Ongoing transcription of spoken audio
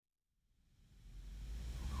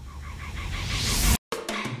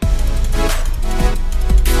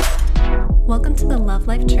the Love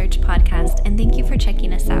Life Church podcast, and thank you for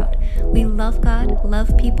checking us out. We love God,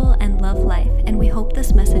 love people, and love life, and we hope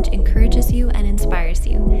this message encourages you and inspires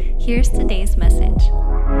you. Here's today's message.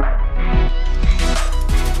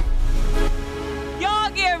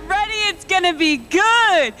 Y'all get ready, it's gonna be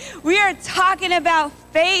good. We are talking about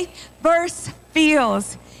faith versus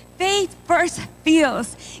feels. Faith versus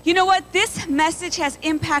feels. You know what? This message has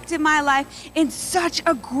impacted my life in such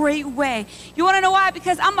a great way. You want to know why?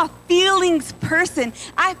 Because I'm a feelings person.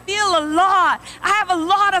 I feel a lot. I have a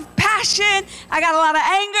lot of passion. I got a lot of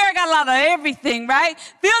anger. I got a lot of everything, right?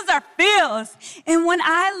 Feels are feels. And when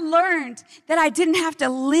I learned that I didn't have to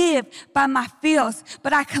live by my feels,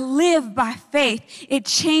 but I could live by faith, it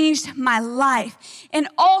changed my life. And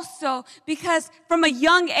also because from a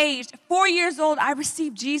young age, 4 years old, I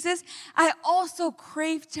received Jesus. I also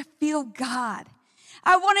craved to feel God.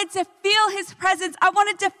 I wanted to feel his presence. I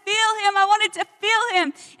wanted to feel him. I wanted to feel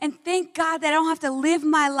him. And thank God that I don't have to live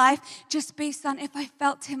my life just based on if I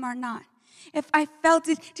felt him or not. If I felt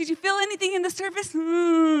it, did you feel anything in the service? Do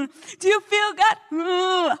you feel God?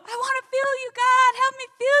 I want to feel you, God. Help me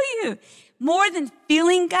feel you. More than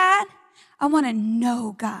feeling God, I want to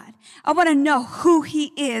know God. I want to know who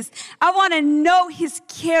he is. I want to know his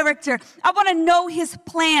character. I want to know his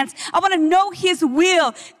plans. I want to know his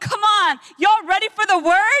will. Come on. Y'all ready for the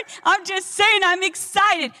word? I'm just saying I'm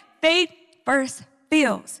excited. Faith versus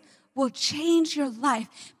feels will change your life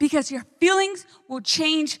because your feelings will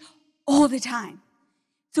change all the time.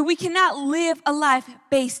 So we cannot live a life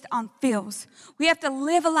based on feels. We have to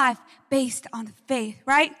live a life based on faith,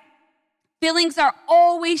 right? Feelings are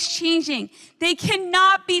always changing. They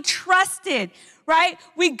cannot be trusted, right?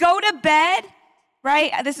 We go to bed,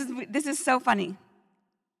 right? This is so funny.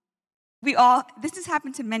 This has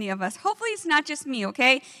happened to many of us. Hopefully it's not just me,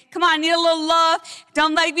 okay? Come on, I need a little love.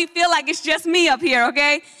 Don't make me feel like it's just me up here,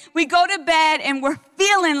 okay? We go to bed and we're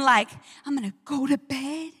feeling like, I'm gonna go to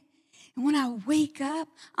bed, and when I wake up,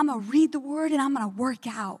 I'm gonna read the word and I'm gonna work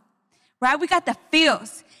out, right? We got the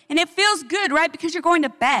feels, and it feels good, right? Because you're going to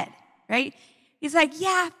bed. Right? He's like,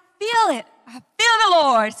 yeah, I feel it. I feel the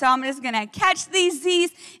Lord. So I'm just going to catch these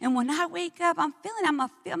Z's. And when I wake up, I'm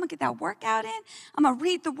going to get that workout in. I'm going to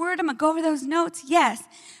read the word. I'm going to go over those notes. Yes.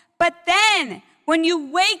 But then when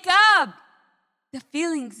you wake up, the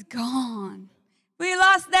feeling's gone. We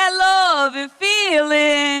lost that love and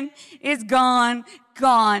feeling. It's gone,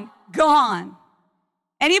 gone, gone.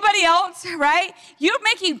 Anybody else, right? You're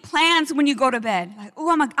making plans when you go to bed. Like, oh,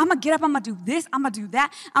 I'm gonna get up, I'm gonna do this, I'm gonna do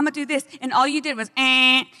that, I'm gonna do this. And all you did was, Like,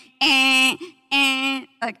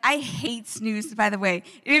 I hate snooze, by the way.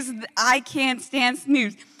 I can't stand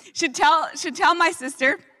snooze. Should tell my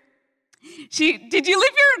sister. Did you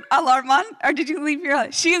leave your alarm on? Or did you leave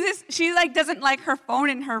your, she like doesn't like her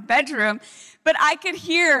phone in her bedroom, but I could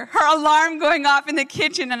hear her alarm going off in the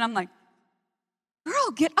kitchen, and I'm like,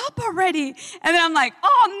 girl, get up already. And then I'm like,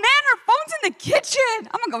 oh man, her phone's in the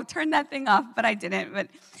kitchen. I'm gonna go turn that thing off, but I didn't. But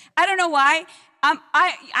I don't know why.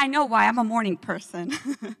 I know why. I'm a morning person.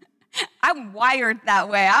 I'm wired that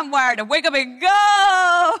way. I'm wired to wake up and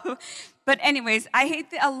go. But anyways, I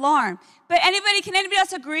hate the alarm. But can anybody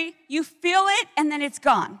else agree? You feel it and then it's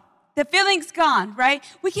gone. The feeling's gone, right?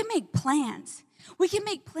 We can make plans. We can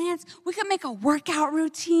make plans. We can make a workout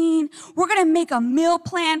routine. We're gonna make a meal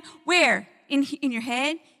plan. Where? In your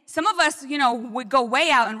head. Some of us, would go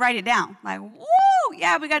way out and write it down. Like, woo,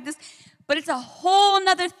 yeah, we got this. But it's a whole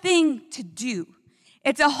nother thing to do.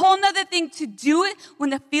 It's a whole nother thing to do it when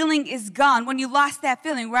the feeling is gone, when you lost that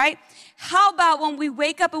feeling, right? How about when we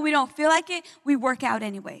wake up and we don't feel like it, we work out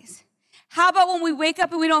anyways? How about when we wake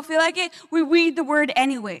up and we don't feel like it, we read the word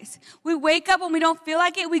anyways? We wake up and we don't feel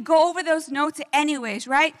like it, we go over those notes anyways,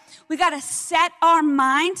 right? We got to set our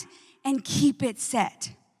mind and keep it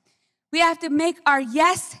set. We have to make our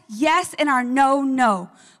yes, yes, and our no, no.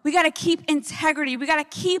 We got to keep integrity. We got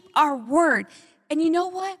to keep our word. And you know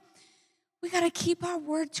what? We got to keep our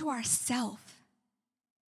word to ourselves.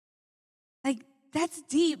 Like, that's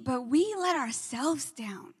deep, but we let ourselves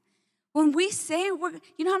down. When we say,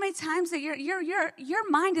 you know how many times that your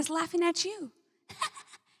mind is laughing at you?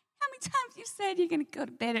 How many times you said you're going to go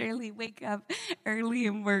to bed early, wake up early,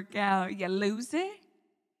 and work out? You loser.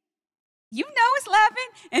 You know it's laughing,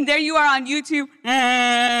 and there you are on YouTube.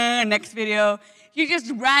 Next video. You just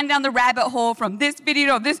ran down the rabbit hole from this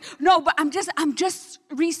video to this. No, but I'm just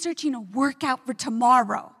researching a workout for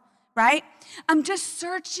tomorrow, right? I'm just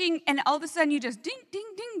searching, and all of a sudden you just ding,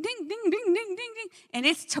 ding, ding, ding, ding, ding, ding, ding, ding, and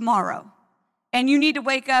it's tomorrow. And you need to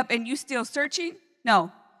wake up, and you still searching? No.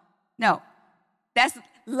 That's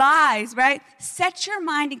lies, right? Set your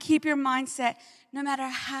mind and keep your mindset no matter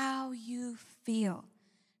how you feel.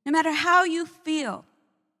 No matter how you feel,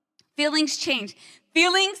 feelings change.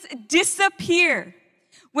 Feelings disappear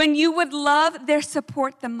when you would love their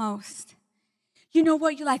support the most. You know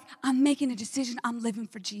what? You're like, I'm making a decision. I'm living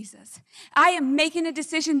for Jesus. I am making a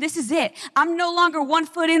decision. This is it. I'm no longer 1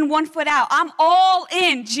 foot in, 1 foot out. I'm all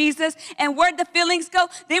in, Jesus. And where'd the feelings go?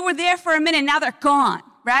 They were there for a minute. Now they're gone,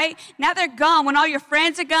 right? Now they're gone. When all your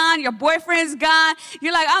friends are gone, your boyfriend's gone,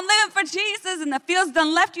 you're like, I'm living for Jesus. And the feels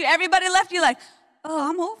done left you. Everybody left you like, oh,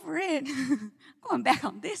 I'm over it. Going back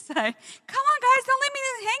on this side. Come on, guys. Don't let me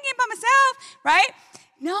hang in by myself, right?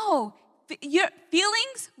 No, your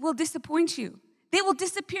feelings will disappoint you. They will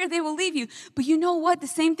disappear. They will leave you. But you know what? The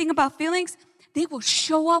same thing about feelings, they will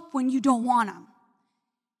show up when you don't want them.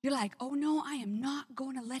 You're like, oh no, I am not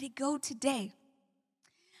going to let it go today.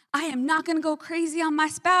 I am not going to go crazy on my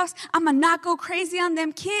spouse. I'm going to not go crazy on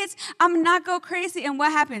them kids. I'm going to not go crazy. And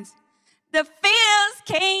what happens? The feels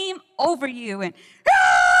came over you and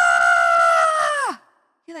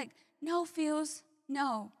you're like, no feels,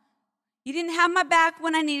 no. You didn't have my back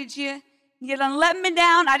when I needed you. You done let me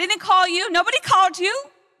down. I didn't call you. Nobody called you.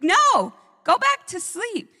 No. Go back to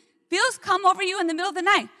sleep. Feels come over you in the middle of the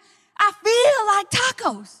night. I feel like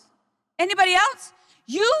tacos. Anybody else?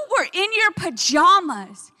 You were in your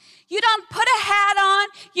pajamas. You done put a hat on.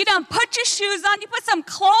 You done put your shoes on. You put some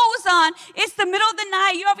clothes on. It's the middle of the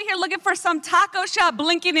night. You're over here looking for some taco shop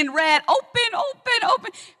blinking in red. Open, open,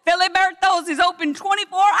 open. Filiberto's is open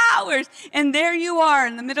 24 hours. And there you are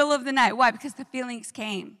in the middle of the night. Why? Because the feelings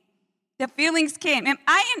came. The feelings came. Am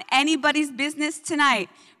I in anybody's business tonight,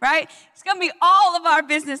 right? It's going to be all of our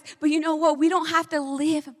business. But you know what? We don't have to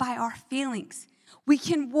live by our feelings. We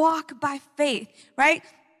can walk by faith, right?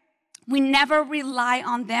 We never rely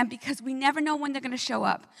on them because we never know when they're going to show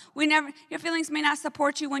up. Your feelings may not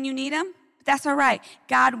support you when you need them, but that's all right.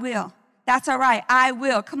 God will. That's all right. I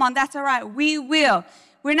will. Come on, that's all right. We will.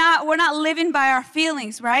 We're not living by our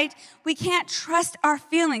feelings, right? We can't trust our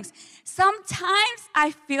feelings. Sometimes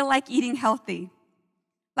I feel like eating healthy.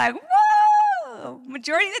 Like, whoa,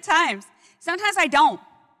 majority of the times. Sometimes I don't.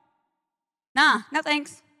 Nah, no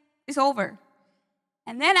thanks. It's over.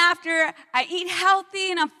 And then after I eat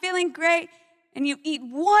healthy and I'm feeling great, and you eat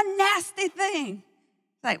one nasty thing,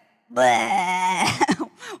 it's like, bleh.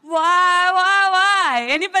 Why?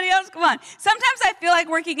 Anybody else? Come on. Sometimes I feel like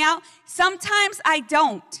working out. Sometimes I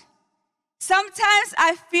don't. Sometimes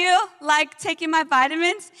I feel like taking my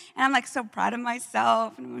vitamins, and I'm like so proud of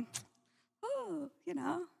myself. And I'm like, ooh, you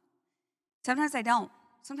know. Sometimes I don't.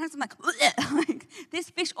 Sometimes I'm like this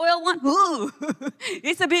fish oil one, ooh,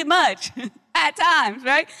 it's a bit much at times,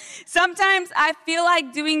 right? Sometimes I feel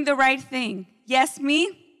like doing the right thing. Yes,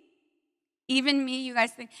 me. Even me, you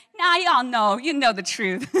guys think, nah, y'all know. You know the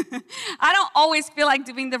truth. I don't always feel like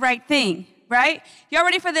doing the right thing, right? Y'all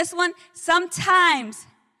ready for this one? Sometimes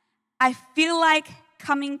I feel like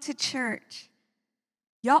coming to church.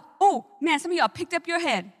 Y'all, oh, man, some of y'all picked up your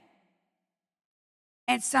head.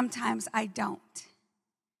 And sometimes I don't.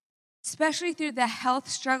 Especially through the health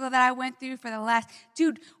struggle that I went through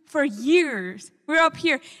for years. We're up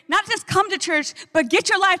here, not just come to church, but get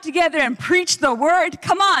your life together and preach the word.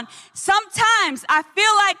 Come on. Sometimes I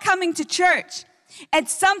feel like coming to church, and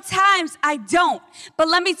sometimes I don't. But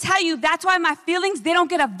let me tell you, that's why my feelings, they don't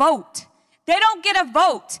get a vote. They don't get a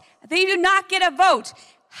vote. They do not get a vote.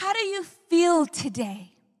 How do you feel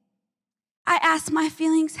today? I ask my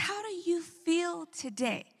feelings, how do you feel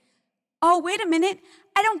today? Oh, wait a minute.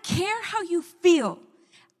 I don't care how you feel.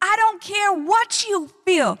 I don't care what you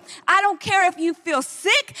feel. I don't care if you feel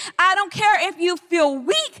sick. I don't care if you feel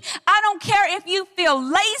weak. I don't care if you feel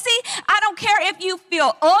lazy. I don't care if you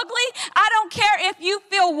feel ugly. I don't care if you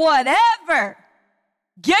feel whatever.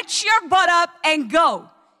 Get your butt up and go.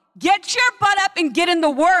 Get your butt up and get in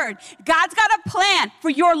the word. God's got a plan for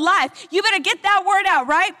your life. You better get that word out,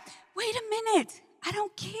 right? Wait a minute. I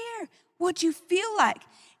don't care what you feel like.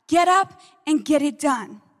 Get up and get it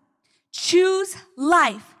done. Choose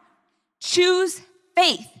life. Choose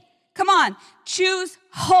faith. Come on. Choose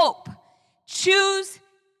hope. Choose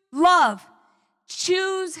love.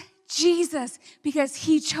 Choose Jesus because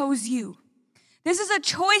he chose you. This is a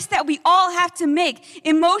choice that we all have to make.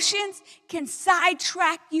 Emotions can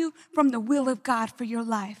sidetrack you from the will of God for your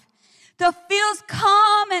life. The feels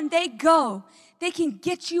come and they go. They can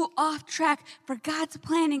get you off track for God's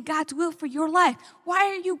plan and God's will for your life. Why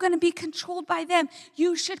are you going to be controlled by them?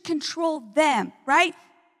 You should control them, right?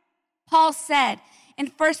 Paul said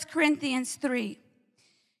in 1 Corinthians 3,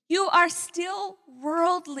 you are still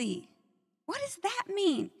worldly. What does that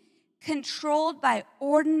mean? Controlled by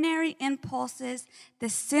ordinary impulses, the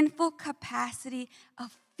sinful capacity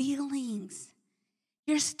of feelings.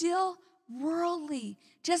 You're still worldly,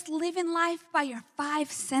 just living life by your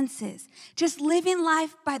five senses, just living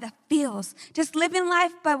life by the feels, just living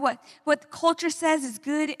life by what culture says is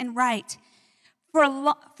good and right.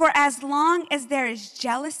 For as long as there is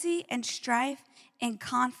jealousy and strife and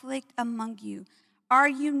conflict among you, are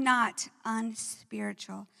you not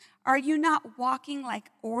unspiritual? Are you not walking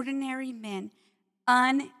like ordinary men,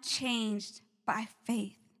 unchanged by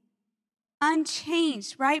faith?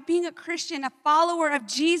 Unchanged, right? Being a Christian, a follower of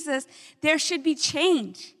Jesus, there should be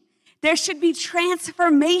change. There should be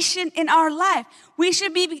transformation in our life. We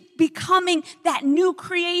should be becoming that new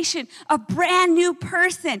creation, a brand new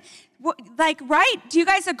person. Right? Do you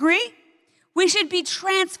guys agree? We should be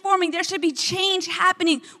transforming. There should be change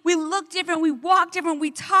happening. We look different. We walk different. We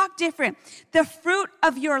talk different. The fruit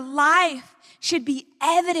of your life should be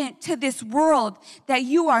evident to this world that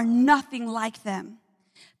you are nothing like them.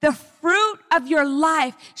 The fruit of your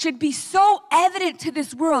life should be so evident to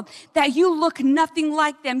this world that you look nothing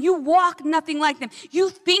like them. You walk nothing like them. You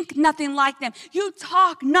think nothing like them. You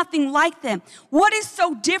talk nothing like them. What is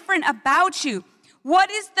so different about you? What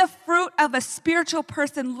does the fruit of a spiritual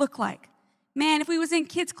person look like? Man, if we was in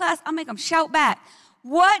kids' class, I'll make them shout back.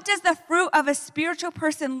 What does the fruit of a spiritual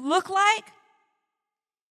person look like?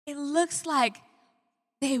 It looks like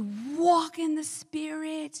they walk in the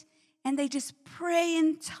Spirit and they just pray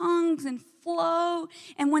in tongues and flow.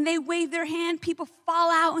 And when they wave their hand, people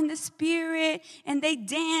fall out in the Spirit and they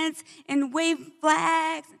dance and wave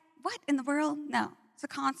flags. What in the world? No, it's a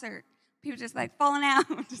concert. People just like falling out.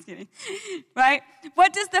 I'm just kidding, right?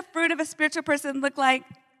 What does the fruit of a spiritual person look like?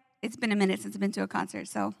 It's been a minute since I've been to a concert,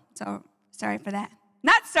 so sorry for that.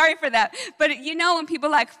 Not sorry for that, but you know when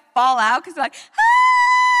people like fall out because they're like,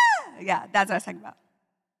 ah! Yeah, that's what I was talking about.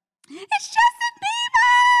 It's Justin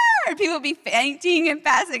Bieber! And people be fainting and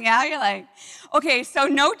passing out. You're like, okay, so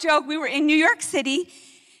no joke, we were in New York City,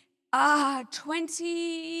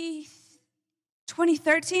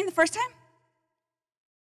 2013, the first time?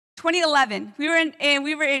 2011, we were in,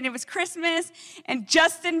 it was Christmas, and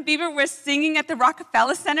Justin Bieber was singing at the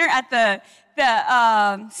Rockefeller Center at the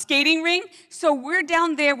skating ring. So we're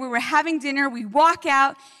down there, we were having dinner, we walk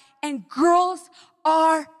out, and girls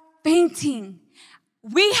are fainting.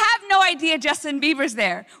 We have no idea Justin Bieber's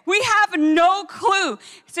there. We have no clue.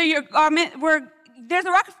 So there's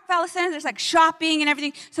a Rockefeller Center, there's like shopping and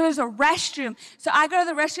everything, so there's a restroom. So I go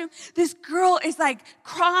to the restroom, this girl is like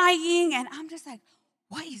crying, and I'm just like,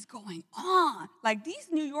 what is going on? Like, these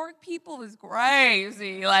New York people is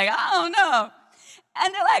crazy. Like, I don't know.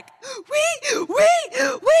 And they're like, we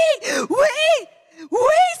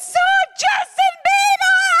saw Justin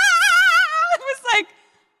Bieber! It was like,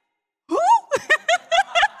 who?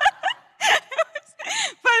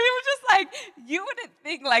 But it was just like, you wouldn't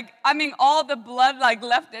think, like, all the blood, like,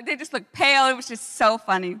 left, they just looked pale. It was just so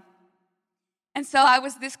funny. And so I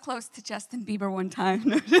was this close to Justin Bieber one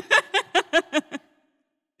time.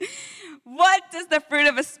 What does the fruit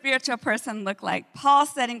of a spiritual person look like? Paul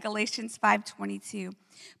said in Galatians 5:22,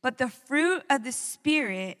 but the fruit of the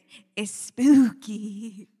Spirit is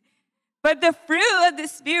spooky. But the fruit of the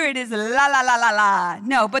Spirit is la, la, la, la, la.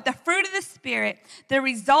 No, but the fruit of the Spirit, the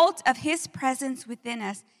result of His presence within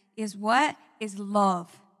us is what? Is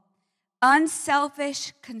love.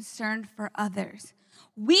 Unselfish concern for others.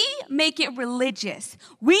 We make it religious.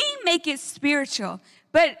 We make it spiritual.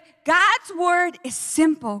 But God's word is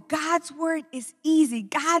simple. God's word is easy.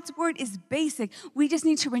 God's word is basic. We just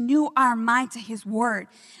need to renew our mind to His word.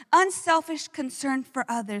 Unselfish concern for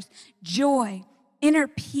others, joy, inner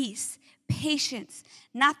peace, patience,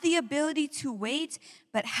 not the ability to wait,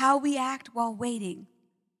 but how we act while waiting.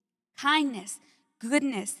 Kindness,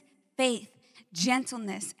 goodness, faith,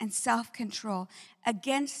 gentleness, and self-control.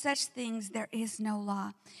 Against such things there is no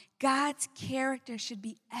law. God's character should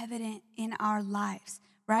be evident in our lives,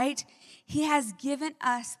 right? He has given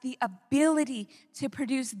us the ability to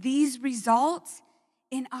produce these results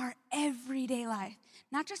in our everyday life.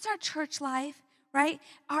 Not just our church life, right?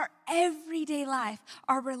 Our everyday life,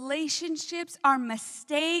 our relationships, our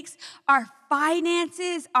mistakes, our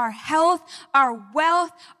finances, our health, our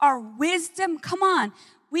wealth, our wisdom. Come on.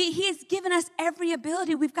 He has given us every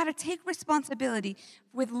ability. We've got to take responsibility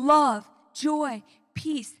with love, joy,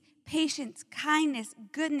 peace, patience, kindness,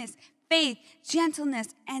 goodness, faith,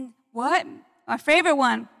 gentleness, and what? My favorite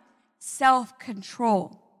one,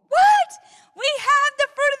 self-control. What? We have the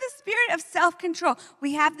fruit of the Spirit of self-control.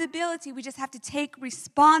 We have the ability. We just have to take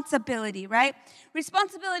responsibility, right?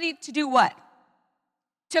 Responsibility to do what?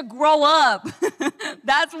 To grow up.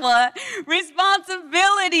 That's what.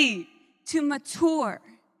 Responsibility to mature.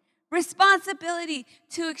 Responsibility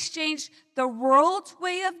to exchange the world's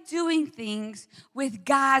way of doing things with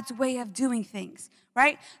God's way of doing things,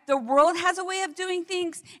 right? The world has a way of doing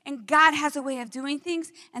things, and God has a way of doing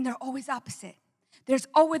things, and they're always opposite. They're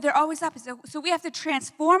always opposite. So we have to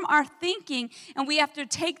transform our thinking, and we have to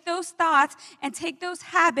take those thoughts and take those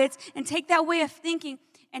habits and take that way of thinking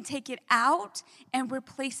and take it out and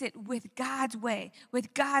replace it with God's way,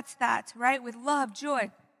 with God's thoughts, right? With love,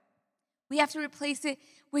 joy. We have to replace it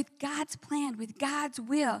with God's plan, with God's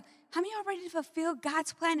will. How many are ready to fulfill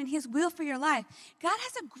God's plan and his will for your life? God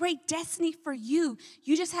has a great destiny for you.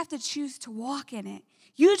 You just have to choose to walk in it.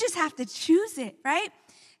 You just have to choose it, right?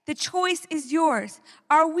 The choice is yours.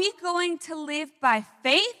 Are we going to live by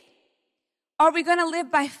faith? Or are we going to live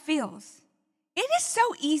by feels? It is so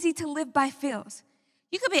easy to live by feels.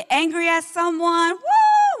 You could be angry at someone,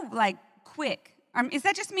 woo, like quick. Is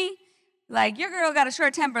that just me? Like, your girl got a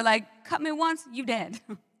short temper, like, cut me once, you dead.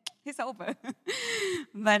 It's over.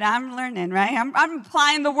 But I'm learning, right? I'm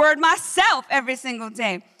applying the word myself every single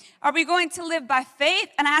day. Are we going to live by faith?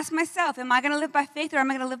 And I ask myself, am I going to live by faith or am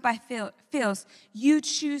I going to live by feels? You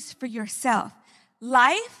choose for yourself.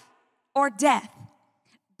 Life or death.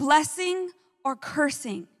 Blessing or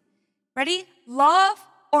cursing. Ready? Love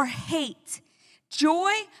or hate.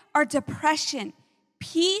 Joy or depression.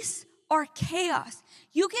 Peace or chaos.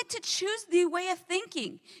 You get to choose the way of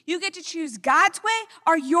thinking. You get to choose God's way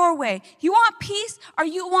or your way. You want peace or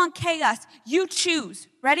you want chaos. You choose.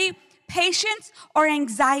 Ready? Patience or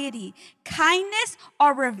anxiety. Kindness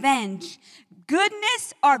or revenge.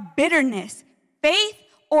 Goodness or bitterness. Faith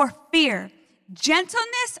or fear.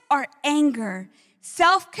 Gentleness or anger.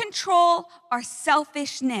 Self-control or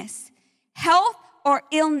selfishness. Health or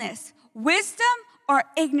illness. Wisdom or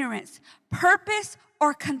ignorance. Purpose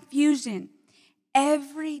or confusion.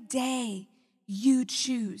 Every day you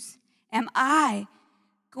choose. Am I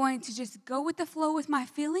going to just go with the flow with my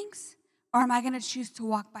feelings, or am I going to choose to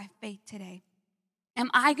walk by faith today? Am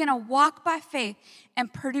I going to walk by faith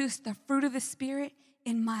and produce the fruit of the Spirit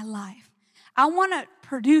in my life? I want to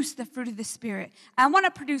produce the fruit of the Spirit. I want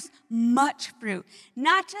to produce much fruit,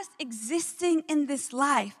 not just existing in this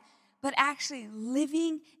life, but actually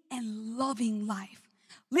living and loving life.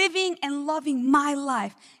 Living and loving my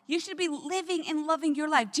life. You should be living and loving your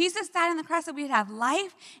life. Jesus died on the cross so we'd have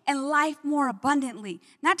life and life more abundantly.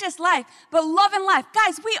 Not just life, but love and life.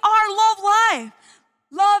 Guys, we are love life.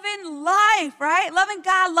 Loving life, right? Loving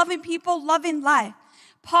God, loving people, loving life.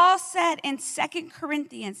 Paul said in 2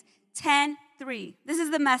 Corinthians 10:3, this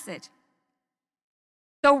is the message.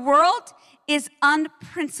 The world is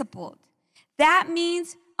unprincipled. That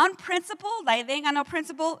means unprincipled, like they ain't got no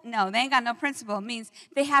principle? No, they ain't got no principle. It means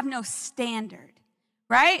they have no standard,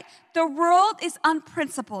 right? The world is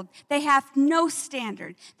unprincipled. They have no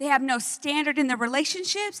standard. They have no standard in their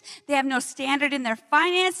relationships. They have no standard in their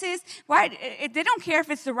finances. Why? They don't care if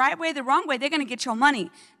it's the right way or the wrong way. They're going to get your money.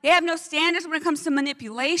 They have no standards when it comes to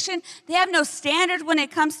manipulation. They have no standards when it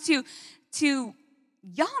comes to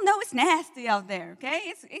y'all know it's nasty out there, okay?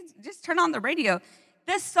 It's just turn on the radio.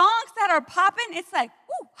 The songs that are popping, it's like,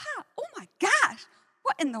 ooh, ha, oh my gosh,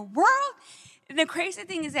 what in the world? And the crazy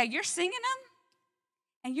thing is that you're singing them,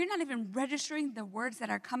 and you're not even registering the words that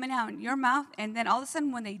are coming out in your mouth, and then all of a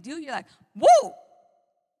sudden when they do, you're like, whoa,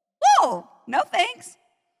 no thanks.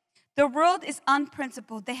 The world is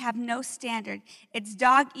unprincipled. They have no standard. It's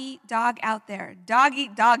dog eat dog out there. Dog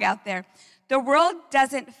eat dog out there. The world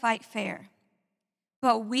doesn't fight fair.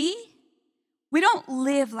 But we don't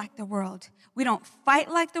live like the world. We don't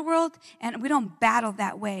fight like the world, and we don't battle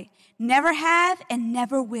that way. Never have and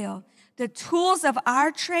never will. The tools of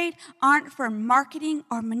our trade aren't for marketing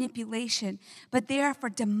or manipulation, but they are for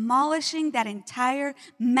demolishing that entire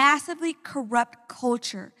massively corrupt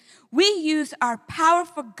culture. We use our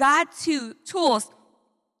powerful God tools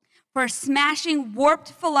for smashing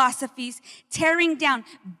warped philosophies, tearing down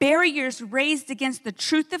barriers raised against the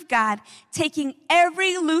truth of God, taking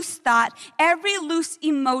every loose thought, every loose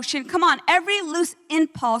emotion, every loose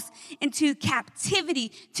impulse into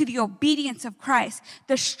captivity to the obedience of Christ,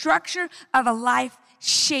 the structure of a life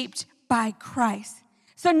shaped by Christ.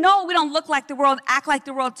 So no, we don't look like the world, act like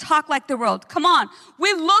the world, talk like the world. Come on,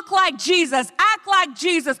 we look like Jesus, act like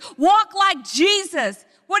Jesus, walk like Jesus.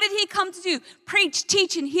 What did he come to do? Preach,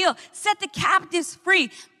 teach, and heal. Set the captives free.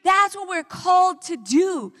 That's what we're called to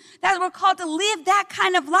do. That's what we're called to live that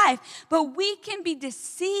kind of life. But we can be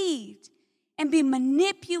deceived and be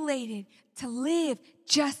manipulated to live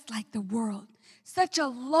just like the world. Such a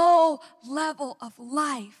low level of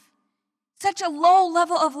life. Such a low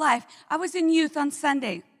level of life. I was in youth on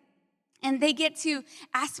Sunday, and they get to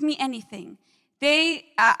ask me anything.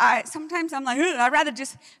 Sometimes I'm like, I'd rather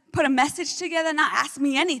just put a message together, not ask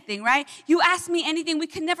me anything, right? You ask me anything, we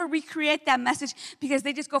can never recreate that message because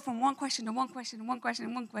they just go from one question to one question to one question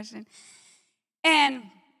to one question. And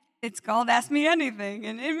it's called Ask Me Anything,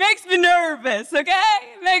 and it makes me nervous, okay?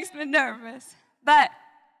 It makes me nervous. But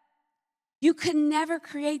you could never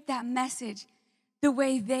create that message the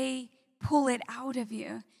way they pull it out of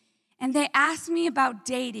you. And they ask me about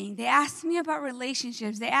dating. They ask me about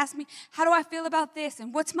relationships. They ask me, how do I feel about this?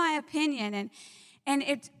 And what's my opinion? And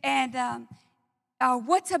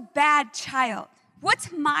what's a bad child?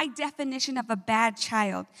 What's my definition of a bad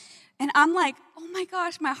child? And I'm like, oh my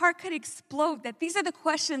gosh, my heart could explode that these are the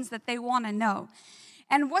questions that they want to know.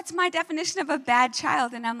 And what's my definition of a bad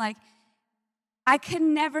child? And I'm like, I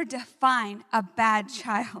can never define a bad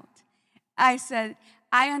child. I said,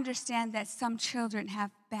 I understand that some children have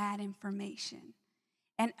bad information.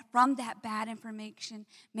 And from that bad information,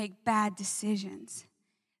 make bad decisions.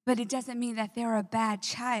 But it doesn't mean that they're a bad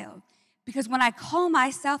child. Because when I call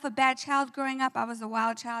myself a bad child growing up, I was the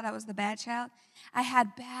wild child, I was the bad child. I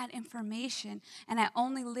had bad information, and I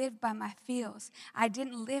only lived by my feels. I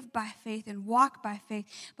didn't live by faith and walk by faith.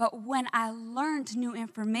 But when I learned new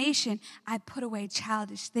information, I put away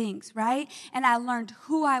childish things, right? And I learned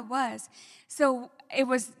who I was. So it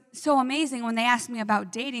was so amazing when they asked me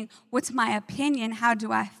about dating, what's my opinion? How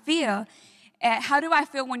do I feel? How do I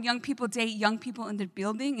feel when young people date young people in the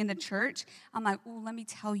building, in the church? I'm like, oh, let me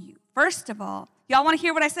tell you. First of all, y'all want to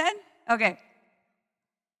hear what I said? Okay.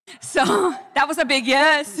 So that was a big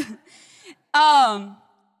yes.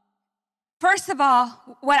 First of all,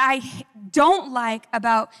 what I don't like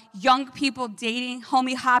about young people dating,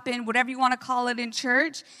 homie hopping, whatever you want to call it in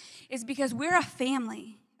church, is because we're a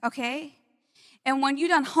family, okay? And when you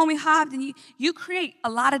done homie hopped, and you create a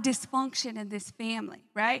lot of dysfunction in this family,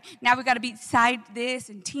 right? Now we got to be side this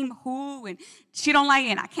and team who, and she don't like it,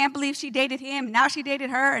 and I can't believe she dated him, and now she dated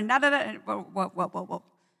her, and da-da-da, whoa.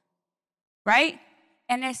 Right?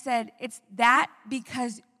 And I said, it's that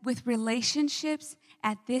because with relationships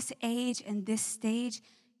at this age and this stage,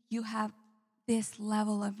 you have this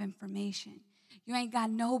level of information. You ain't got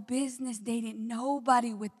no business dating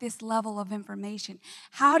nobody with this level of information.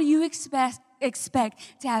 How do you expect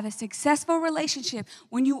to have a successful relationship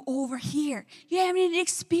when you over here? You haven't even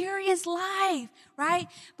experienced life, right?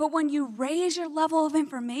 But when you raise your level of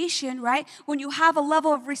information, right? When you have a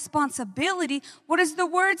level of responsibility, what does the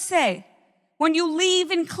word say? When you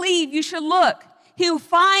leave and cleave, you should look. He who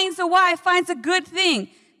finds a wife finds a good thing.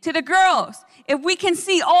 To the girls, if we can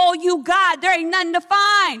see all you got, there ain't nothing to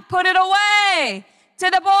find. Put it away. To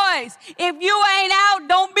the boys, if you ain't out,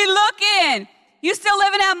 don't be looking. You still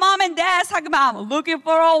living at mom and dad's talking about, I'm looking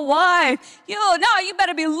for a wife. You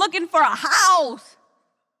better be looking for a house.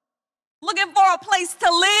 Looking for a place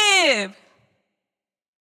to live.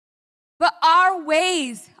 But our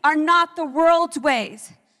ways are not the world's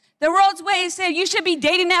ways. The world's ways say you should be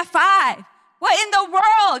dating at 5. What in the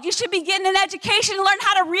world? You should be getting an education and learn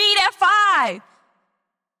how to read at 5.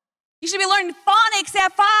 You should be learning phonics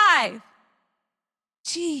at 5.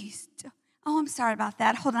 Jeez. Oh, I'm sorry about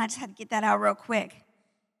that. Hold on, I just had to get that out real quick.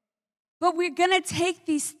 But we're going to take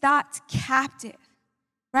these thoughts captive,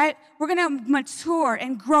 right? We're going to mature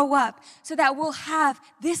and grow up so that we'll have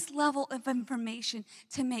this level of information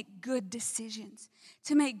to make good decisions,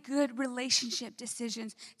 to make good relationship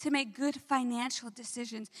decisions, to make good financial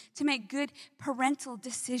decisions, to make good parental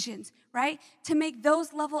decisions, right? To make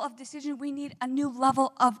those level of decisions, we need a new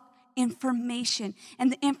level of information.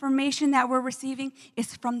 And the information that we're receiving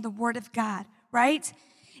is from the Word of God, right?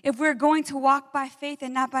 If we're going to walk by faith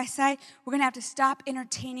and not by sight, we're going to have to stop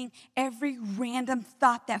entertaining every random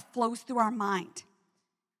thought that flows through our mind.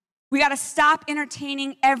 We got to stop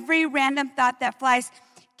entertaining every random thought that flies,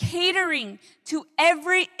 catering to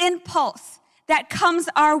every impulse that comes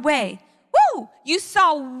our way. Woo! You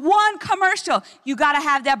saw one commercial, you got to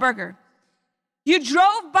have that burger. You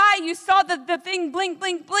drove by, you saw the thing blink,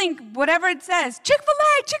 blink, blink, whatever it says.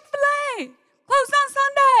 Chick-fil-A, closed on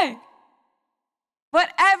Sunday.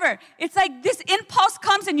 Whatever. It's like this impulse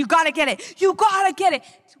comes and you got to get it. You got to get it.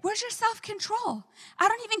 Where's your self-control? I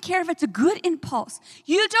don't even care if it's a good impulse.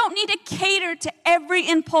 You don't need to cater to every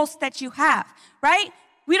impulse that you have, right?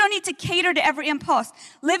 We don't need to cater to every impulse.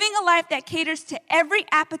 Living a life that caters to every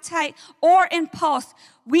appetite or impulse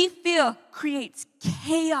we feel creates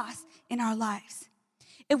chaos in our lives.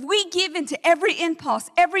 If we give into every impulse,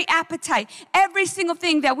 every appetite, every single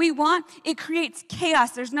thing that we want, it creates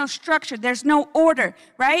chaos. There's no structure. There's no order,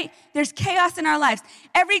 right? There's chaos in our lives.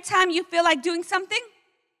 Every time you feel like doing something,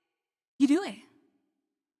 you do it.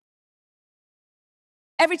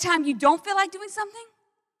 Every time you don't feel like doing something,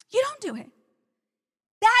 you don't do it.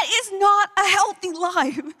 That is not a healthy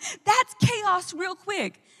life. That's chaos real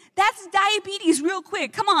quick. That's diabetes real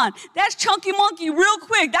quick. Come on. That's chunky monkey real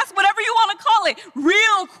quick. That's whatever you want to call it,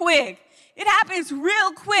 real quick. It happens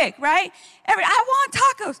real quick, right? I want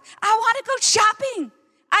tacos. I want to go shopping.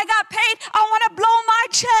 I got paid. I want to blow my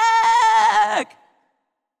check.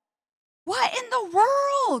 What in the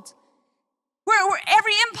world? We're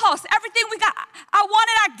every impulse, everything we got, I want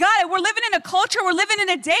it, I got it. We're living in a culture, we're living in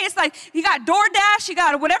a day. It's like you got DoorDash, you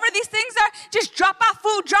got whatever these things are. Just drop off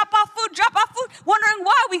food, wondering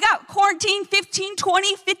why we got quarantine 15,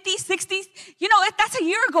 20, 50, 60. You know, that's a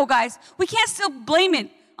year ago, guys. We can't still blame it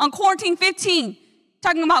on quarantine 15.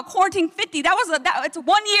 Talking about quarantine 50, it's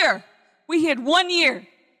 1 year. We hit 1 year.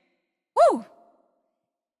 Woo!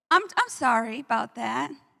 I'm sorry about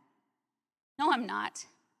that. No, I'm not.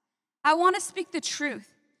 I want to speak the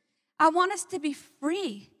truth. I want us to be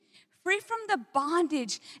free from the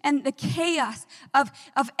bondage and the chaos of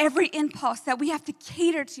every impulse that we have to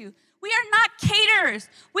cater to. We are not caterers.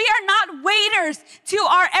 We are not waiters to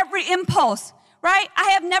our every impulse, right? I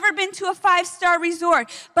have never been to a 5-star resort,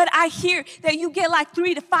 but I hear that you get like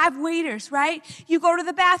 3 to 5 waiters, right? You go to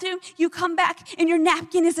the bathroom, you come back, and your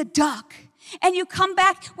napkin is a duck. And you come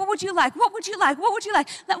back, what would you like? What would you like? What would you like?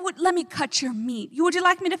 Let me cut your meat. Would you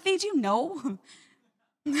like me to feed you? No.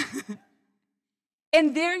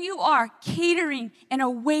 And there you are, catering and a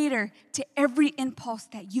waiter to every impulse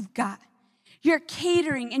that you've got. You're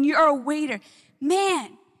catering and you're a waiter.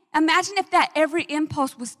 Man, imagine if that every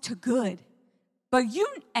impulse was to good. But you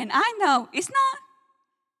and I know it's not.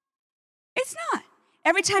 It's not.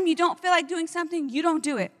 Every time you don't feel like doing something, you don't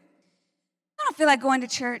do it. I don't feel like going to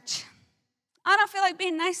church. I don't feel like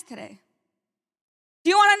being nice today.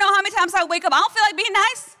 Do you want to know how many times I wake up? I don't feel like being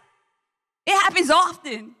nice. It happens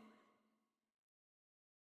often.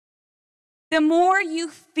 The more you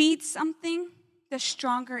feed something, the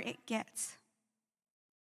stronger it gets.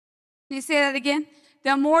 Can you say that again?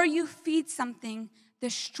 The more you feed something,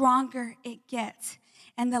 the stronger it gets.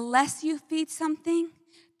 And the less you feed something,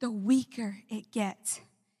 the weaker it gets.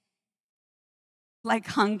 Like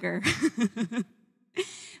hunger.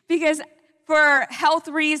 Because for health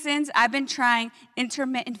reasons, I've been trying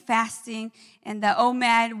intermittent fasting and the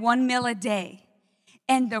OMAD 1 meal a day.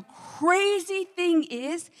 And the crazy thing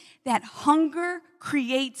is that hunger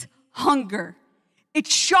creates hunger.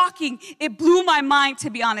 It's shocking. It blew my mind, to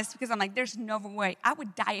be honest, because I'm like, there's no way. I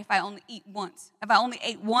would die if I only eat once. If I only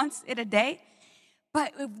ate once in a day.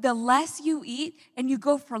 But the less you eat and you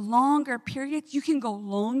go for longer periods, you can go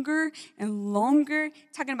longer and longer.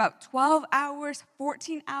 Talking about 12 hours,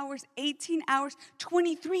 14 hours, 18 hours,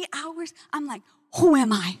 23 hours. I'm like, who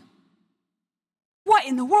am I? What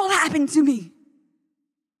in the world happened to me?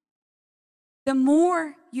 The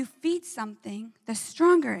more you feed something, the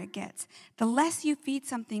stronger it gets. The less you feed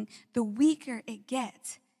something, the weaker it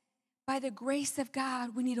gets. By the grace of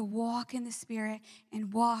God, we need to walk in the Spirit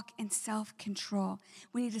and walk in self-control.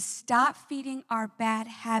 We need to stop feeding our bad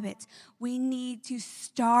habits. We need to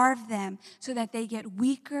starve them so that they get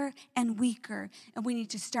weaker and weaker. And we need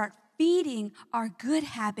to start feeding our good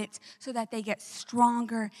habits so that they get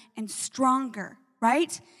stronger and stronger,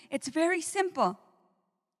 right? It's very simple.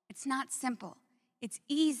 It's not simple. It's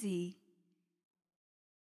easy.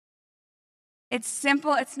 It's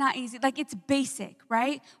simple, it's not easy. Like, it's basic,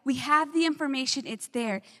 right? We have the information, it's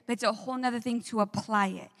there, but it's a whole nother thing to apply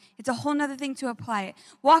it. It's a whole nother thing to apply it.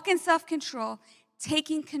 Walk in self-control,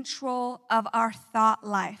 taking control of our thought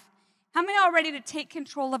life. How many are ready to take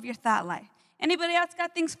control of your thought life? Anybody else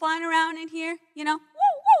got things flying around in here? You know, woo,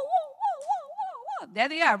 woo, woo, woo, woo, woo, woo. There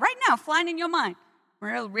they are, right now, flying in your mind.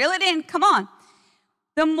 Reel it in, come on.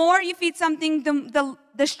 The more you feed something,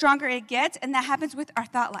 the stronger it gets, and that happens with our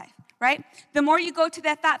thought life. Right? The more you go to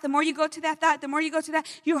that thought, the more you go to that thought, the more you go to that,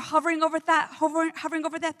 you're hovering over that, hovering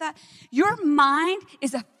over that thought. Your mind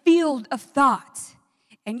is a field of thoughts,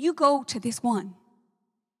 and you go to this one.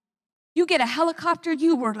 You get a helicopter,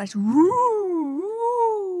 you were like, woo,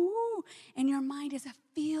 woo, and your mind is a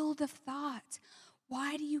field of thoughts.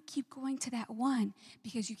 Why do you keep going to that one?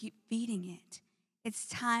 Because you keep feeding it. It's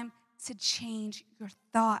time to change your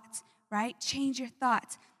thoughts, right? Change your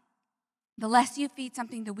thoughts. The less you feed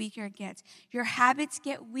something, the weaker it gets. Your habits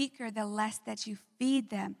get weaker the less that you feed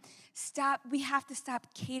them. We have to stop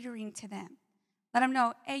catering to them. Let them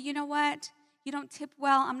know, hey, you know what? You don't tip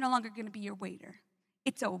well, I'm no longer going to be your waiter.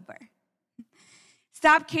 It's over.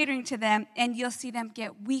 Stop catering to them, and you'll see them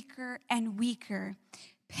get weaker and weaker.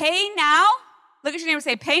 Pay now. Look at your neighbor and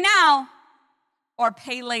say, pay now or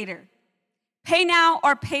pay later. Pay now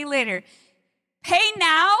or pay later. Pay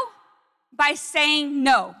now by saying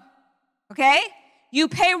no. Okay? You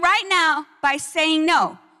pay right now by saying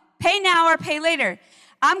no. Pay now or pay later.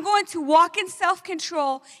 I'm going to walk in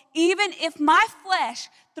self-control even if my flesh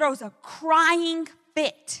throws a crying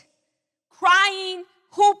fit. Crying,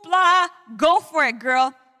 hoopla, go for it,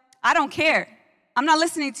 girl. I don't care. I'm not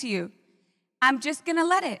listening to you. I'm just going to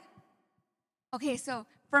let it. Okay, so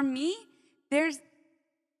for me,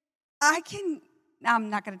 I'm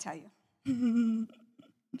not going to tell you.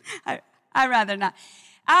 I'd rather not.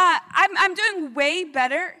 I'm doing way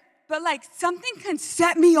better, but like something can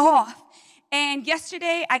set me off. And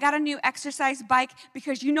yesterday, I got a new exercise bike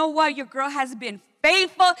because you know what? Your girl has been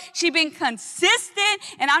faithful. She's been consistent.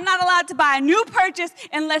 And I'm not allowed to buy a new purchase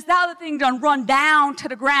unless the other thing done run down to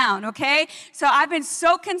the ground, okay? So I've been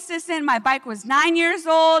so consistent. My bike was 9 years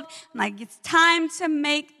old. I'm like, it's time to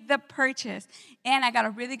make the purchase. And I got a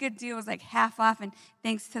really good deal. It was like half off. And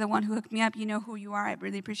thanks to the one who hooked me up. You know who you are. I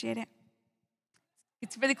really appreciate it.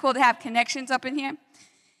 It's really cool to have connections up in here.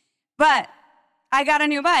 But I got a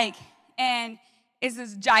new bike. And it's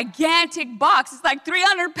this gigantic box. It's like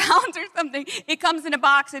 300 pounds or something. It comes in a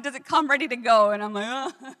box. It doesn't come ready to go. And I'm like,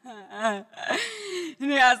 oh.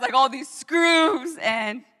 And it has like all these screws.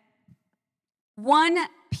 And one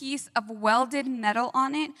piece of welded metal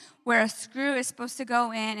on it where a screw is supposed to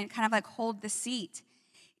go in and kind of like hold the seat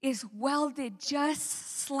is welded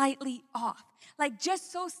just slightly off. Like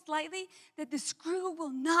just so slightly that the screw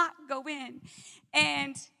will not go in.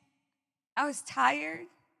 And I was tired.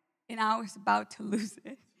 And I was about to lose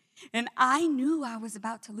it. And I knew I was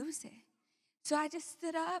about to lose it. So I just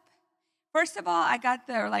stood up. First of all, I got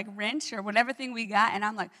the like wrench or whatever thing we got, and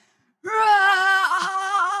I'm like, Rah!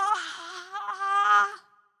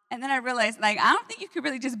 And then I realized, like, I don't think you could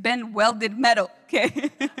really just bend welded metal, okay?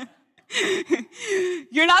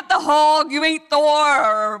 You're not the Hulk, you ain't Thor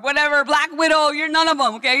or whatever, Black Widow, you're none of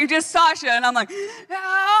them, okay? You're just Sasha. And I'm like,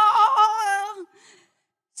 ah!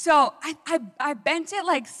 So I bent it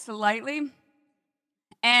like slightly,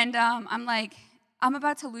 and I'm like, I'm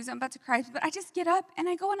about to lose it, I'm about to cry, but I just get up and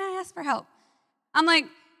I go and I ask for help. I'm like,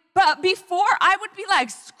 but before I would be like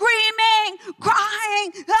screaming,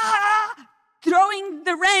 crying, throwing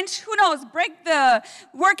the wrench, who knows, break the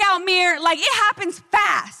workout mirror. Like it happens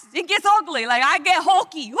fast. It gets ugly. Like I get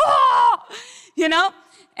hulky, you know,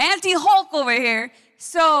 anti-Hulk over here.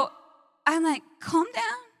 So I'm like, calm down.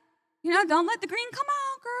 You know, don't let the green come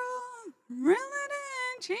out, girl. Reel it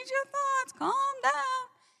in. Change your thoughts. Calm down.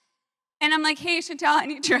 And I'm like, hey, Chantel, I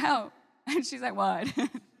need your help. And she's like, what?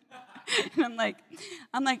 And I'm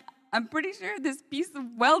like, I'm pretty sure this piece of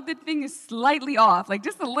welded thing is slightly off, like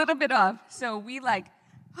just a little bit off. So we like,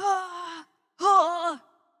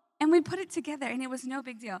 and we put it together, and it was no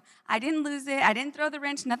big deal. I didn't lose it. I didn't throw the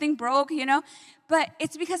wrench. Nothing broke, you know. But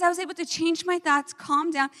it's because I was able to change my thoughts,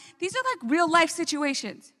 calm down. These are like real life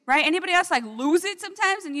situations, right? Anybody else like lose it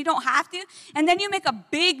sometimes and you don't have to? And then you make a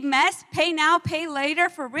big mess, pay now, pay later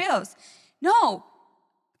for reals. No,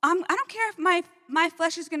 I don't care if my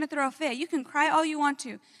flesh is going to throw a fit. You can cry all you want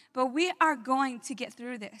to. But we are going to get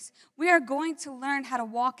through this. We are going to learn how to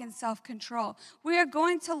walk in self-control. We are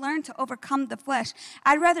going to learn to overcome the flesh.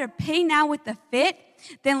 I'd rather pay now with the fit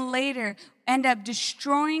than later end up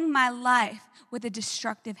destroying my life with a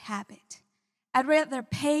destructive habit. I'd rather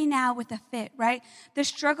pay now with a fit, right? The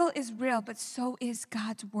struggle is real, but so is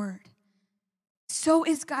God's word. So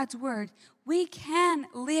is God's word. We can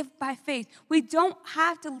live by faith. We don't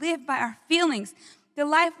have to live by our feelings. The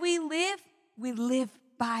life we live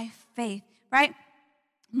by faith, right?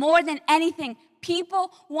 More than anything,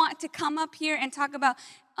 people want to come up here and talk about,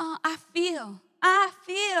 I feel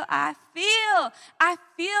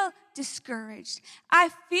discouraged. I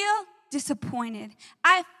feel disappointed.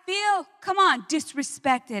 I feel,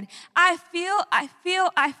 disrespected. I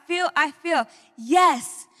feel.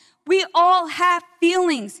 Yes, we all have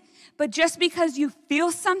feelings, but just because you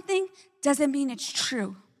feel something doesn't mean it's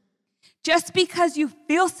true. Just because you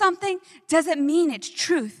feel something doesn't mean it's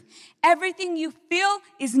truth. Everything you feel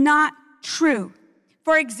is not true.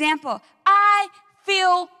 For example, I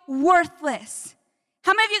feel worthless.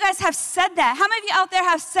 How many of you guys have said that? How many of you out there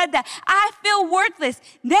have said that? I feel worthless.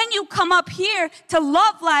 Then you come up here to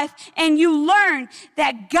Love Life and you learn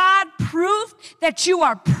that God proved that you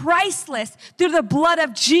are priceless through the blood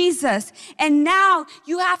of Jesus. And now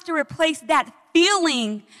you have to replace that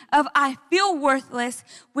feeling of I feel worthless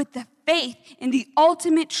with the faith in the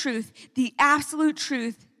ultimate truth, the absolute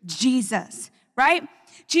truth, Jesus, right?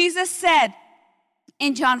 Jesus said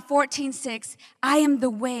in John 14:6, I am the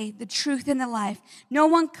way, the truth, and the life. No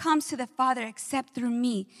one comes to the Father except through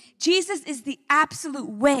me. Jesus is the absolute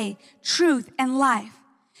way, truth, and life.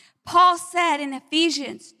 Paul said in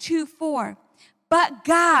Ephesians 2:4, but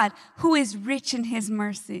God, who is rich in his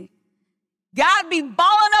mercy. God be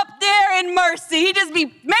balling up there in mercy. He just be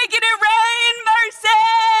making it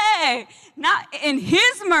rain mercy. Not in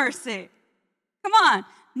his mercy. Come on.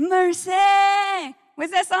 Mercy.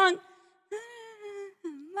 What's that song?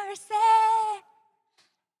 Mercy.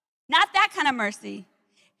 Not that kind of mercy.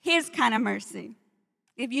 His kind of mercy.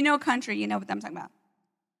 If you know country, you know what I'm talking about.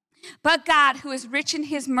 But God, who is rich in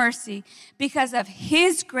his mercy, because of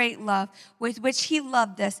his great love with which he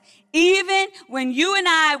loved us, even when you and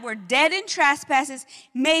I were dead in trespasses,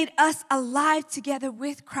 made us alive together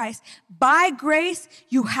with Christ. By grace,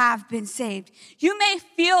 you have been saved. You may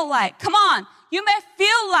feel like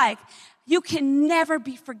you can never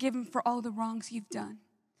be forgiven for all the wrongs you've done.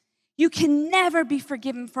 You can never be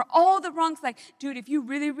forgiven for all the wrongs. Like, dude, if you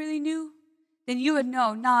really, really knew, then you would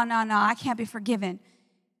know, no, I can't be forgiven.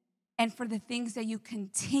 And for the things that you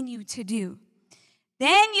continue to do.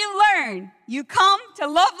 Then you learn, you come to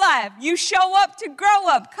Love Life, you show up to grow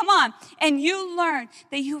up, come on, and you learn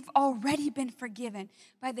that you've already been forgiven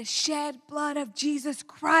by the shed blood of Jesus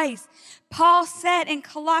Christ. Paul said in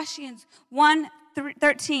Colossians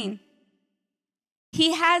 1:13,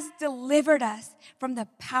 he has delivered us from the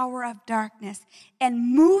power of darkness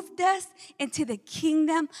and moved us into the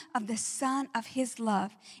kingdom of the Son of his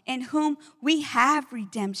love, in whom we have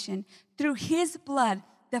redemption through his blood,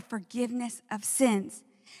 the forgiveness of sins.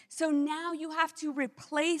 So now you have to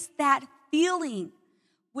replace that feeling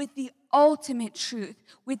with the ultimate truth,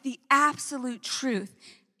 with the absolute truth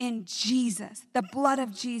in Jesus, the blood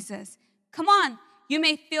of Jesus. Come on. You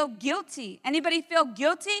may feel guilty. Anybody feel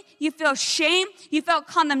guilty? You feel shame. You felt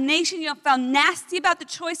condemnation. You felt nasty about the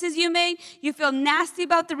choices you made. You feel nasty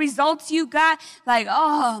about the results you got. Like,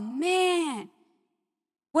 oh, man.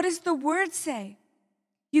 What does the word say?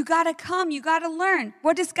 You got to come. You got to learn.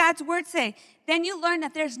 What does God's word say? Then you learn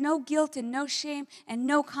that there's no guilt and no shame and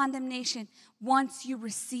no condemnation once you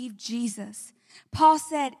receive Jesus. Paul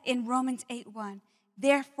said in Romans 8:1,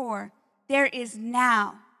 therefore, there is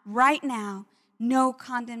now, right now, no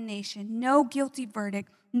condemnation, no guilty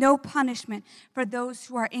verdict, no punishment for those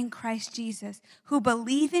who are in Christ Jesus, who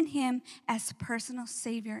believe in him as personal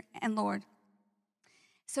Savior and Lord.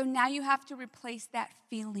 So now you have to replace that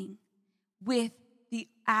feeling with the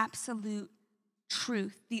absolute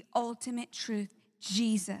truth, the ultimate truth,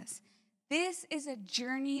 Jesus. This is a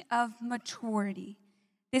journey of maturity.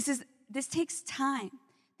 This takes time.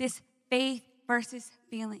 This faith versus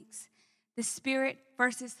feelings, the spirit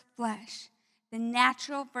versus flesh, the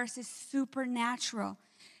natural versus supernatural.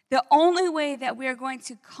 The only way that we are going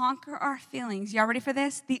to conquer our feelings, y'all ready for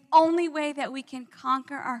this? The only way that we can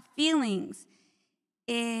conquer our feelings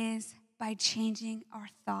is by changing our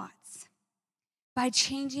thoughts. By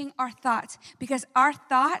changing our thoughts, because our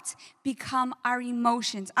thoughts become our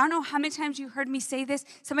emotions. I don't know how many times you heard me say this.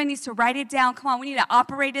 Somebody needs to write it down. Come on, we need to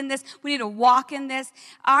operate in this. We need to walk in this.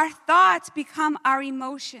 Our thoughts become our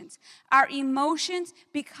emotions. Our emotions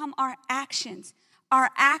become our actions. Our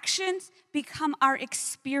actions become our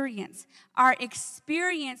experience. Our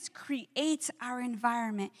experience creates our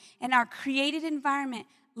environment, and our created environment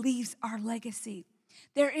leaves our legacy.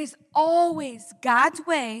 There is always God's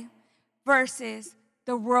way versus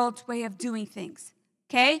the world's way of doing things,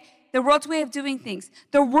 okay? The world's way of doing things.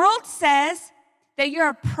 The world says that you're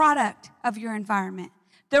a product of your environment.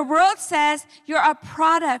 The world says you're a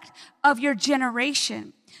product of your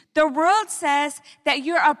generation. The world says that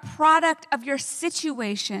you're a product of your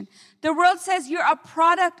situation. The world says you're a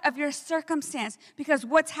product of your circumstance because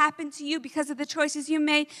what's happened to you because of the choices you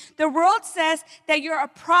made. The world says that you're a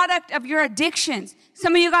product of your addictions.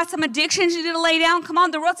 Some of you got some addictions you need to lay down. Come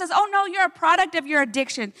on. The world says, oh no, you're a product of your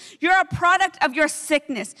addiction. You're a product of your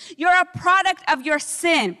sickness. You're a product of your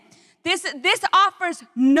sin. This offers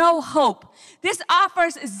no hope. This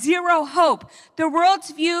offers zero hope. The world's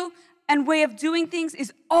view and way of doing things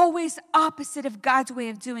is always opposite of God's way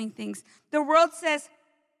of doing things. The world says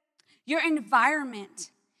your environment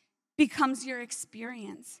becomes your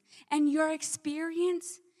experience, and your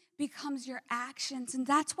experience becomes your actions, and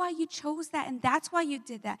that's why you chose that, and that's why you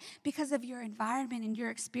did that, because of your environment and your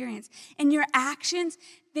experience. And your actions,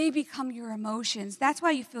 they become your emotions. That's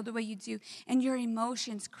why you feel the way you do, and your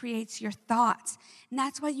emotions creates your thoughts, and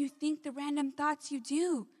that's why you think the random thoughts you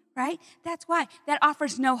do, right? That's why. That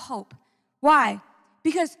offers no hope. Why?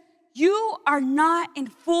 Because you are not in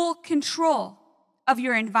full control of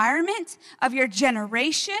your environment, of your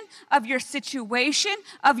generation, of your situation,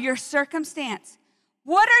 of your circumstance.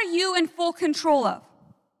 What are you in full control of?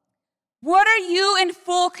 What are you in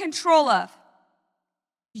full control of?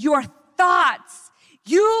 Your thoughts.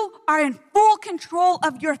 You are in full control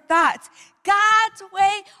of your thoughts. God's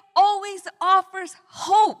way always offers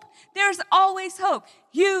hope. There's always hope.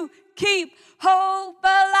 You keep hope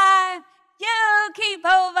alive. You keep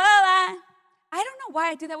hope alive. I don't know why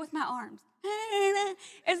I do that with my arms.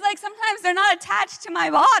 It's like sometimes they're not attached to my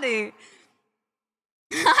body.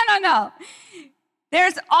 I don't know.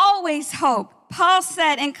 There's always hope. Paul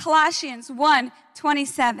said in Colossians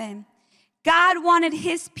 1:27, God wanted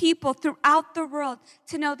his people throughout the world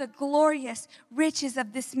to know the glorious riches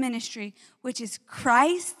of this ministry, which is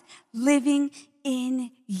Christ living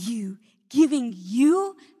in you, giving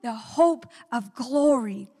you the hope of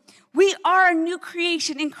glory. We are a new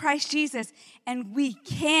creation in Christ Jesus, and we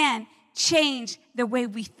can change the way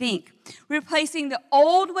we think, replacing the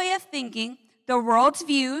old way of thinking, the world's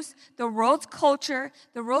views, the world's culture,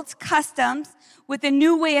 the world's customs, with a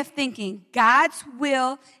new way of thinking, God's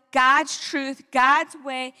will, God's truth, God's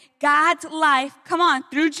way, God's life, come on,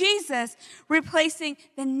 through Jesus, replacing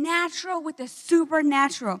the natural with the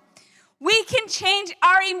supernatural. We can change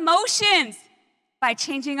our emotions by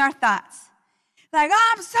changing our thoughts. Like,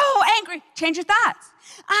 oh, I'm so angry, change your thoughts.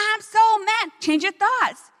 I'm so mad, change your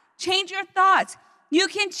thoughts. Change your thoughts. You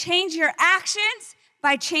can change your actions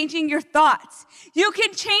by changing your thoughts. You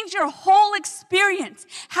can change your whole experience,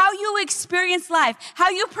 how you experience life,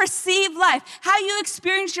 how you perceive life, how you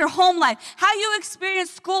experience your home life, how you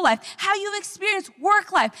experience school life, how you experience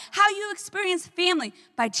work life, how you experience family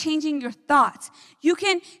by changing your thoughts. You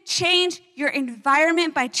can change your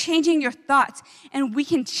environment by changing your thoughts, and we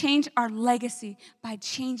can change our legacy by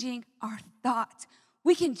changing our thoughts.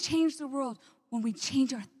 We can change the world when we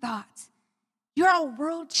change our thoughts. You're a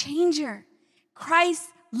world changer. Christ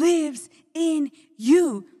lives in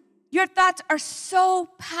you. Your thoughts are so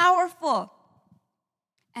powerful,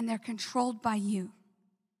 and they're controlled by you.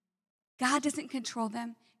 God doesn't control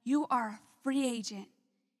them. You are a free agent.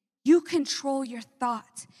 You control your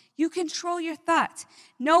thoughts. You control your thoughts.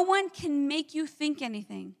 No one can make you think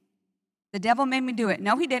anything. The devil made me do it.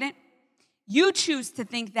 No, he didn't. You choose to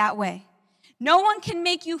think that way. No one can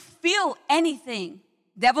make you feel anything.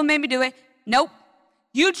 Devil made me do it. Nope.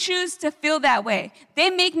 You choose to feel that way. They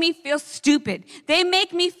make me feel stupid. They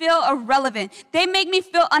make me feel irrelevant. They make me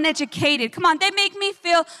feel uneducated. Come on, they make me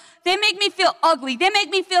feel ugly. They make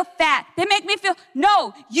me feel fat. They make me feel,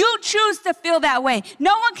 no, you choose to feel that way.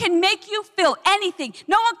 No one can make you feel anything.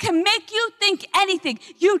 No one can make you think anything.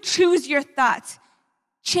 You choose your thoughts.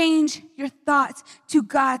 Change your thoughts to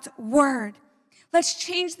God's word. Let's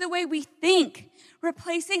change the way we think,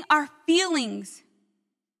 replacing our feelings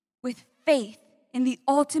with faith in the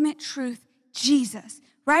ultimate truth, Jesus,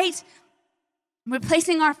 right?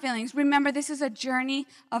 Replacing our feelings. Remember, this is a journey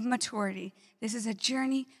of maturity. This is a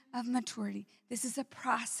journey of maturity. This is a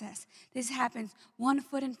process. This happens one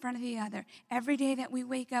foot in front of the other. Every day that we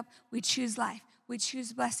wake up, we choose life. We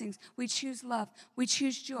choose blessings. We choose love. We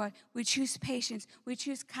choose joy. We choose patience. We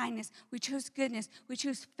choose kindness. We choose goodness. We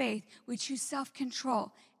choose faith. We choose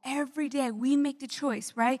self-control. Every day we make the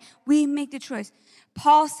choice, right? We make the choice.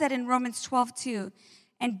 Paul said in Romans 12:2,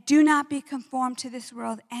 and do not be conformed to this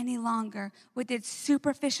world any longer with its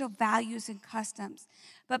superficial values and customs,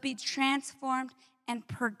 but be transformed and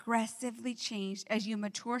progressively changed as you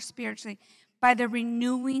mature spiritually by the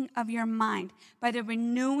renewing of your mind, by the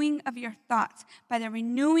renewing of your thoughts, by the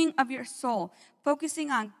renewing of your soul,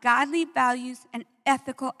 focusing on godly values and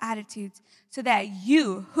ethical attitudes so that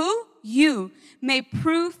you may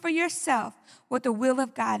prove for yourself what the will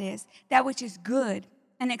of God is, that which is good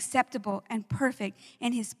and acceptable and perfect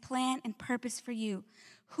in his plan and purpose for you.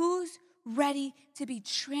 Who's ready to be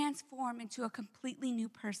transformed into a completely new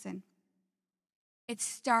person? It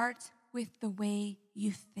starts with the way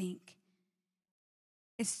you think.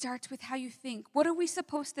 It starts with how you think. What are we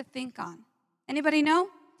supposed to think on? Anybody know?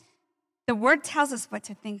 The word tells us what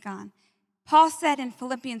to think on. Paul said in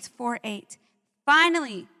Philippians 4:8,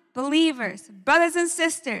 finally, believers, brothers and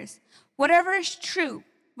sisters, whatever is true,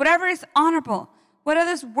 whatever is honorable,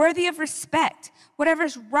 whatever is worthy of respect, whatever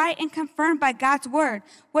is right and confirmed by God's word,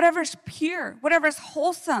 whatever is pure, whatever is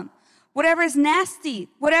wholesome, whatever is nasty,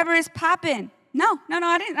 whatever is poppin'. No, I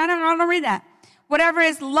don't read that. Whatever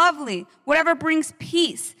is lovely, whatever brings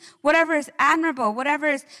peace, whatever is admirable, whatever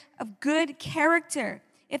is of good character,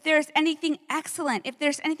 if there is anything excellent, if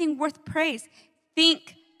there's anything worth praise,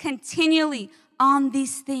 think continually on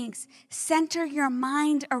these things. Center your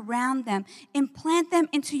mind around them. Implant them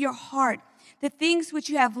into your heart. The things which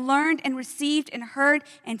you have learned and received and heard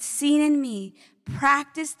and seen in me,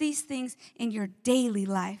 practice these things in your daily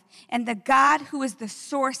life. And the God who is the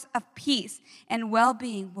source of peace and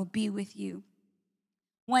well-being will be with you.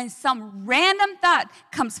 When some random thought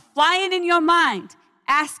comes flying in your mind,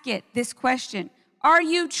 ask it this question: Are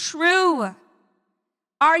you true?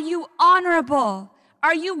 Are you honorable?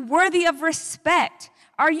 Are you worthy of respect?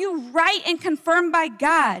 Are you right and confirmed by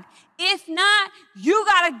God? If not, you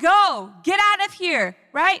gotta go. Get out of here,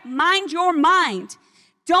 right? Mind your mind.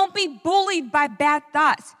 Don't be bullied by bad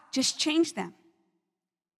thoughts. Just change them.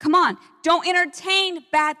 Come on. Don't entertain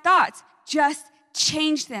bad thoughts. Just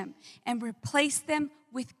change them and replace them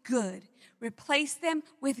with good. Replace them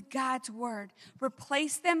with God's word.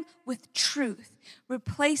 Replace them with truth.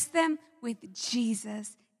 Replace them with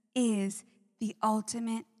Jesus is the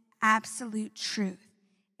ultimate absolute truth.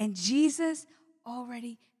 And Jesus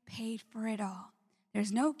already paid for it all.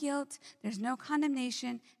 There's no guilt. There's no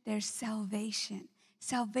condemnation. There's salvation.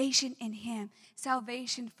 Salvation in him.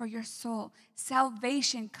 Salvation for your soul.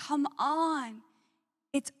 Salvation. Come on.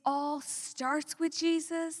 It all starts with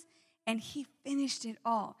Jesus, and he finished it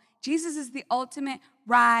all. Jesus is the ultimate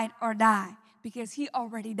ride or die because he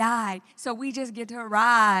already died. So we just get to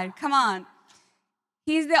ride. Come on.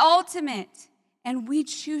 He's the ultimate. And we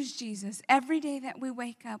choose Jesus. Every day that we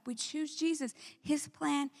wake up, we choose Jesus, his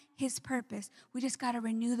plan, his purpose. We just got to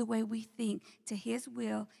renew the way we think to his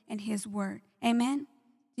will and his word. Amen?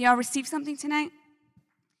 Do y'all receive something tonight?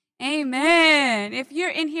 Amen. If you're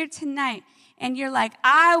in here tonight and you're like,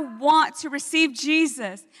 I want to receive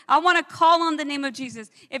Jesus. I want to call on the name of Jesus.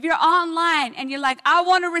 If you're online and you're like, I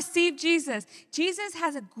want to receive Jesus. Jesus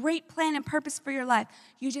has a great plan and purpose for your life.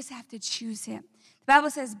 You just have to choose him. The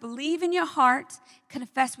Bible says, believe in your heart,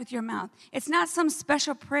 confess with your mouth. It's not some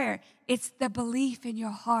special prayer. It's the belief in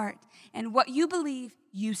your heart. And what you believe,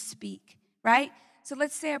 you speak, right? So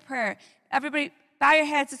let's say a prayer. Everybody, bow your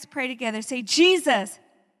heads. Let's pray together. Say, Jesus,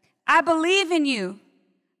 I believe in you.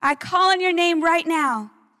 I call on your name right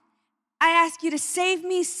now. I ask you to save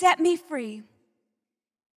me, set me free.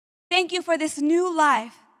 Thank you for this new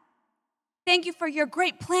life. Thank you for your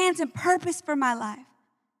great plans and purpose for my life.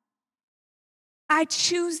 I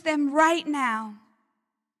choose them right now.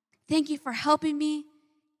 Thank you for helping me,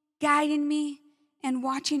 guiding me, and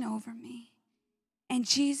watching over me. In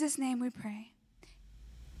Jesus' name we pray.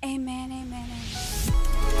 Amen, amen,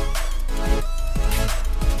 amen.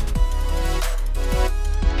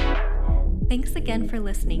 Thanks again for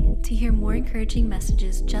listening. To hear more encouraging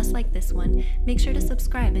messages just like this one, make sure to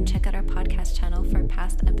subscribe and check out our podcast channel for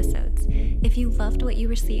past episodes. If you loved what you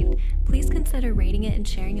received, please consider rating it and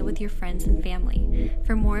sharing it with your friends and family.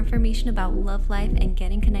 For more information about Love Life and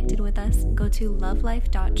getting connected with us, go to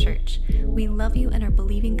lovelife.church. We love you and are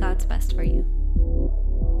believing God's best for you.